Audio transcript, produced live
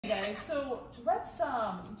Okay, so let's,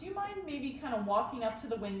 do you mind maybe kind of walking up to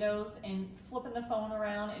the windows and flipping the phone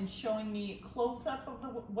around and showing me close up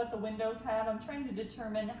of what the windows have? I'm trying to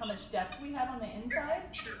determine how much depth we have on the inside.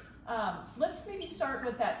 Sure. Let's maybe start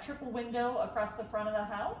with that triple window across the front of the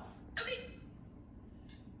house. Okay.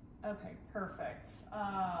 Okay, perfect.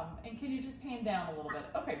 And can you just pan down a little bit?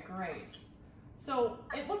 Okay, great. So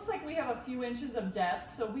it looks like we have a few inches of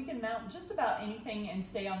depth, so we can mount just about anything and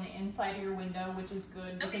stay on the inside of your window, which is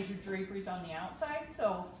good because your drapery's on the outside.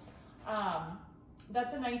 So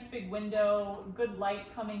that's a nice big window, good light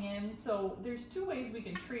coming in. So there's two ways we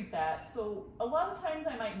can treat that. So a lot of times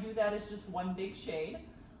I might do that as just one big shade.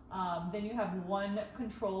 Then you have one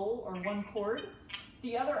control or one cord.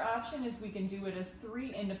 The other option is we can do it as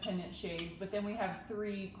 3 independent shades, but then we have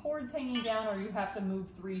 3 cords hanging down, or you have to move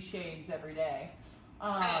 3 shades every day.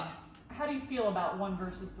 How do you feel about 1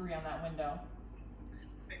 versus 3 on that window?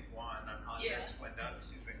 I think 1 on this window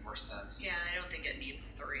seems to make more sense. Yeah, I don't think it needs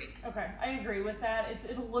 3. Okay, I agree with that.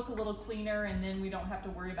 It'll look a little cleaner, and then we don't have to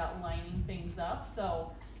worry about lining things up.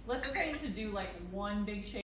 So let's plan to do like 1 big shade.